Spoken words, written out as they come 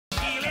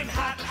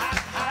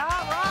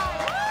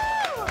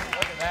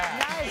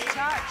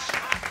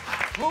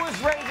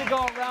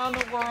go around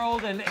the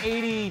world and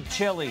 80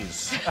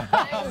 chilies.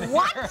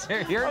 What?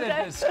 We're here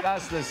to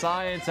discuss the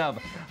science of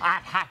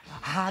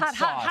hot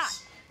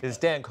sauce. Is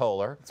Dan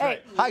Kohler. Hey.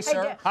 Hi,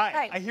 sir. Dan. Hi.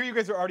 Hey. I hear you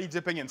guys are already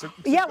dipping in. So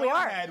Yeah, go we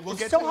are. ahead. We'll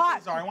It's get so to what hot.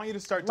 these are. I want you to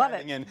start Love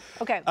diving it. in.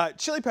 Okay.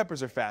 Chili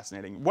peppers are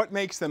fascinating. What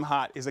makes them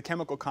hot is a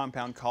chemical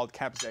compound called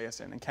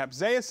capsaicin. And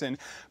capsaicin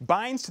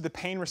binds to the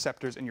pain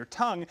receptors in your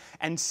tongue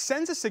and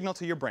sends a signal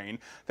to your brain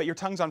that your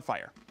tongue's on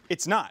fire.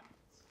 It's not.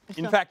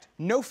 In fact,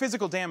 no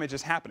physical damage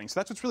is happening. So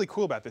that's what's really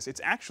cool about this.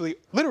 It's actually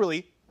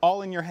literally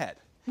all in your head.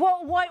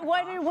 Well,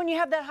 when you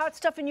have that hot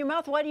stuff in your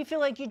mouth, why do you feel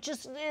like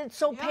it's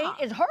so pain?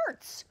 It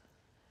hurts.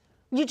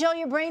 You tell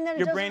your brain that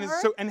it doesn't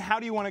hurt? So, and how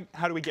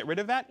do we get rid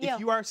of that? Yeah. If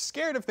you are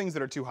scared of things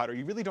that are too hot or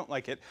you really don't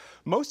like it,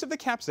 most of the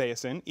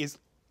capsaicin is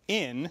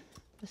in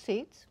The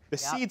seeds? the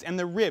seeds and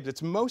the ribs.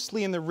 It's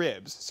mostly in the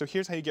ribs. So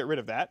here's how you get rid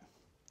of that.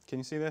 Can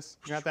you see this?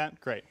 You got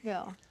that? Great.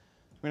 Yeah. I'm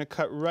going to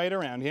cut right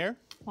around here.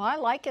 Well, I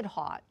like it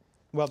hot.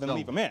 Well, then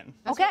leave them in.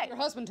 That's Okay. what your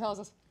husband tells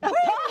us.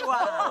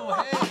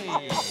 Oh,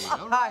 hey.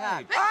 All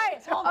right.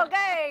 All right.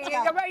 Okay.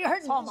 You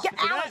heard Alice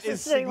That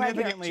is sitting right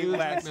here. significantly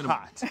less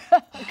hot.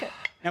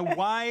 Now,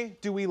 why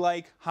do we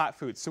like hot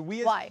food? So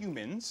we as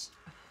humans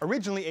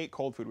originally ate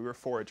cold food. We were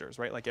foragers,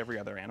 right, like every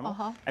other animal.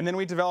 And then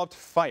we developed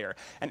fire.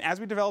 And as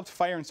we developed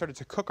fire and started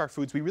to cook our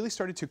foods, we really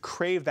started to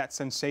crave that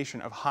sensation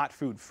of hot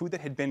food, food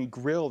that had been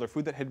grilled or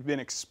food that had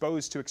been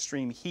exposed to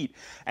extreme heat,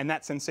 and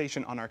that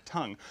sensation on our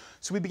tongue.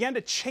 So we began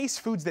to chase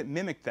foods that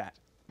mimicked that.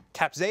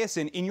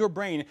 Capsaicin in your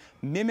brain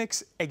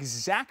mimics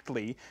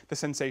exactly the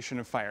sensation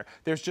of fire.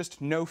 There's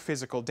just no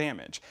physical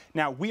damage.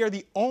 Now, we are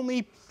the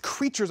only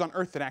creatures on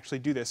Earth that actually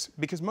do this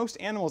because most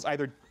animals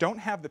either don't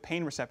have the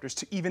pain receptors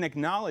to even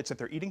acknowledge that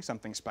they're eating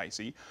something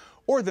spicy,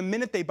 or the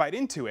minute they bite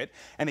into it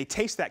and they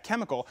taste that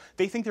chemical,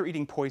 they think they're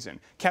eating poison.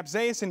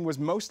 Capsaicin was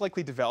most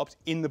likely developed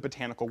in the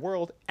botanical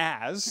world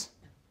as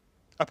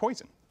a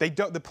poison.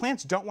 The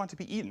plants don't want to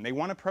be eaten. They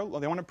want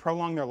to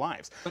prolong their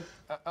lives. But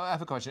I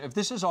have a question. If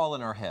this is all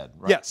in our head,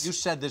 right? Yes. You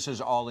said this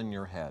is all in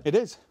your head. It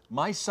is.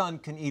 My son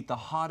can eat the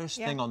hottest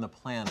thing on the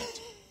planet.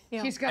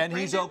 He's got And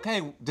he's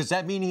okay. Does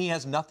that mean he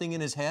has nothing in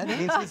his head? It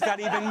means he's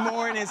got even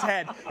more in his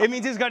head. It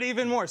means he's got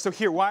even more. So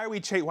here, why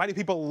do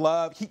people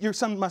love, your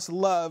son must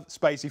love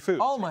spicy food.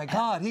 Oh my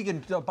God, he can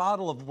do a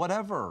bottle of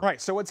whatever.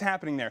 Right, so what's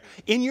happening there?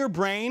 In your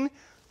brain,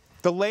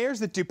 the layers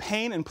that do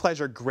pain and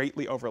pleasure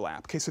greatly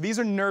overlap. Okay, so these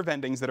are nerve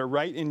endings that are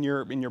right in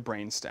your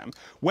brain stem.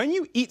 When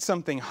you eat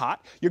something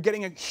hot, you're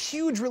getting a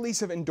huge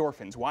release of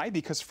endorphins. Why?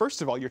 Because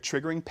first of all, you're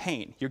triggering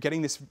pain. You're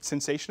getting this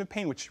sensation of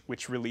pain,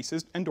 which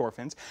releases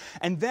endorphins,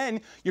 and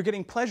then you're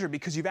getting pleasure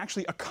because you've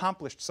actually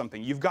accomplished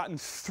something. You've gotten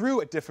through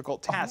a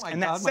difficult task,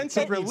 and that sense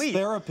of relief,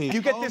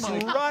 you get this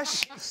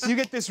rush. You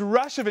get this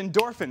rush of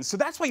endorphins. So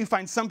that's why you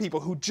find some people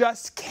who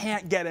just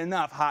can't get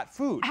enough hot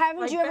food.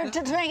 Haven't you ever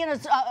taken a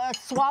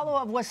swallow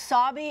of wasabi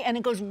and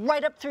it goes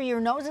right up through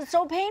your nose? It's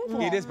so painful.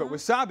 It is, but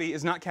wasabi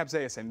is not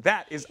capsaicin.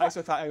 That is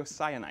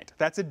isothiocyanate.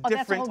 That's a different.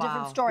 That's a whole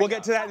different story. We'll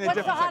get to that in a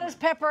different What's the hottest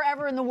pepper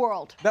ever in the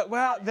world?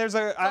 Well, there's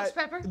a ghost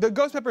pepper? The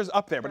ghost pepper is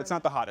up there, but it's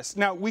not the hottest.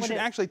 Now we should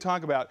actually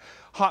talk about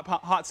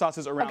hot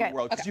sauces around the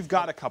world because you've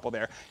got a couple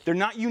there. They're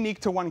not unique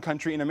to one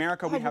country. In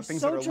America, we have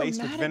things that are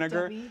laced with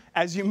vinegar. Debbie.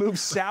 As you move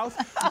south,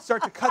 you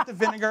start to cut the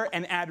vinegar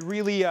and add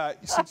really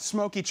some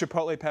smoky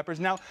chipotle peppers.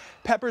 Now,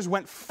 peppers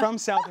went from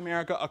South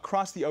America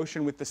across the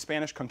ocean with the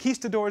Spanish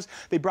conquistadors.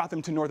 They brought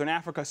them to northern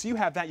Africa. So you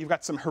have that. You've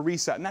got some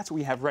harissa, and that's what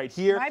we have right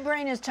here. My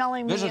brain is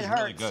telling me This it is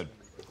hurts. really good.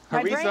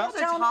 My brain is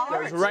telling me it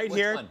Goes hurts. right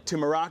here one? to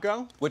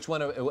Morocco. Which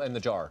one in the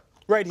jar?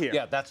 Right here.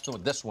 Yeah, that's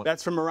this one.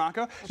 That's from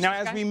Morocco. Now,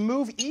 as we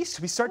move east,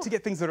 we start to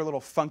get things that are a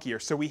little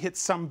funkier. So we hit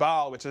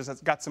sambal, which has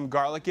got some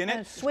garlic in And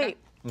it. it's sweet.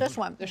 This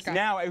one.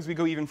 Now, as we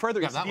go even further,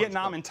 Yeah, into that one's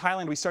Vietnam good. and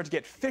Thailand, we start to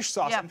get fish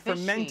sauce Yeah, and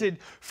fishy.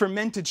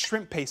 fermented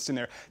shrimp paste in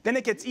there. Then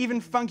it gets even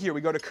funkier.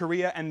 We go to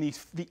Korea, and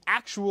the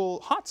actual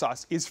hot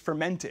sauce is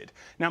fermented.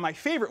 Now, my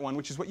favorite one,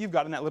 which is what you've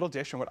got in that little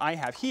dish, and what I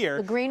have here,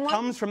 The green one?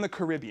 comes from the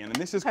Caribbean, and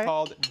this is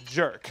called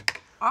jerk.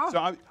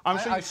 So I'm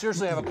sure I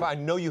seriously have a. I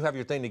know you have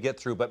your thing to get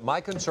through, but my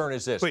concern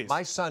is this: Please.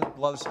 my son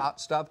loves hot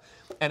stuff,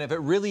 and if it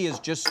really is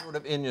just sort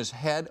of in his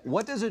head,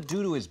 what does it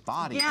do to his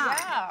body?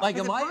 Yeah. Like,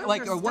 Because am it I burns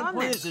like? your At what point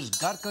stomach. is his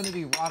gut going to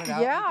be rotted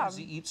out Yeah. because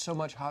he eats so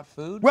much hot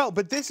food? Well,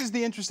 but this is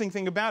the interesting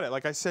thing about it.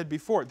 Like I said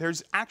before,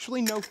 there's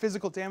actually no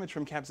physical damage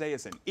from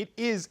capsaicin. It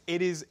is.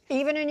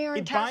 Even in your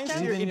It binds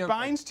intestines? to, it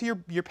binds to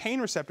your pain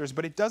receptors,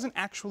 but it doesn't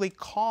actually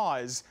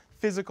cause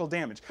physical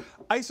damage.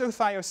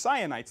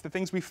 Isothiocyanates, the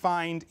things we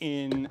find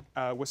in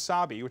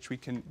wasabi, which we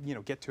can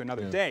get to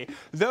another day,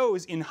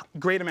 those in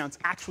great amounts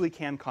actually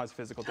can cause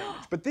physical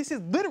damage. But this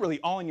is literally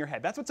all in your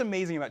head. That's what's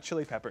amazing about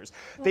chili peppers.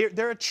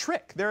 They're a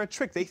trick. They're a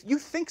trick. You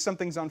think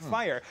something's on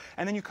fire,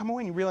 and then you come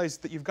away and you realize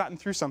that you've gotten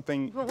through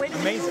something But wait a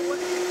minute,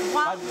 amazing.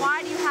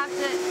 why do you have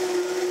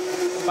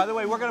to? By the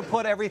way, we're going to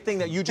put everything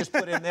that you just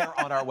put in there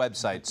on our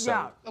website. So.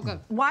 Yeah. Okay.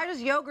 Why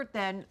does yogurt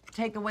then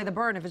take away the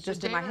burn if it's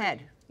just in my dairy.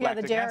 head? Yeah,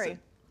 the Lactic dairy. acid.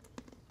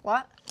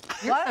 What?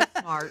 You're What?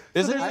 so smart.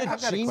 Isn't So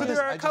it genius?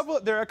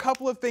 there are a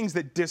couple of things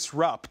that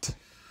disrupt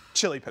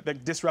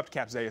that disrupt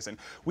capsaicin.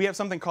 We have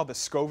something called the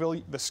Scoville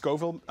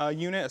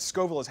unit. A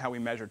Scoville is how we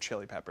measure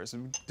chili peppers.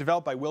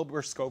 Developed by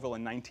Wilbur Scoville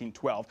in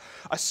 1912.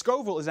 A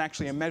Scoville is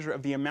actually a measure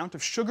of the amount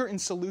of sugar in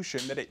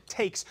solution that it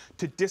takes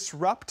to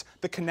disrupt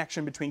the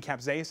connection between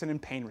capsaicin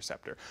and pain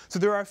receptor. So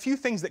there are a few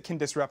things that can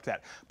disrupt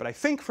that. But I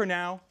think for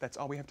now, that's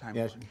all we have time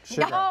for.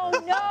 Sugar. Oh,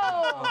 no.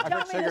 I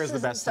heard sugar is the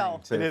best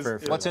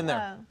thing. What's in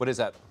there? What is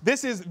that?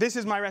 This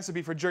is my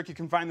recipe for jerk. You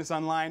can find this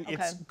online. It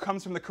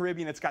comes from the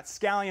Caribbean. It's got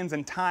scallions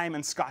and thyme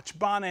and Scotch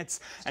bonnets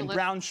and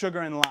brown sugar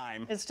and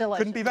lime. It's delicious.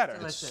 Couldn't be better.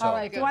 All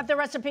right, if you want the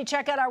recipe,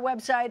 check out our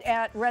website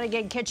at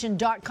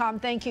renegadekitchen.com.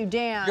 Thank you,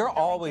 Dan. You're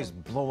always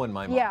blowing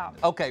my mind. Yeah.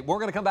 Okay, we're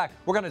going to come back.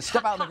 We're going to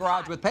step out in the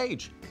garage with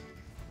Paige.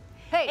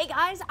 Hey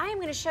guys, I am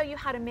going to show you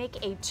how to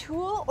make a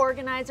tool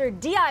organizer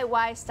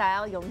DIY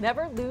style. You'll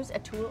never lose a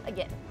tool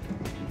again.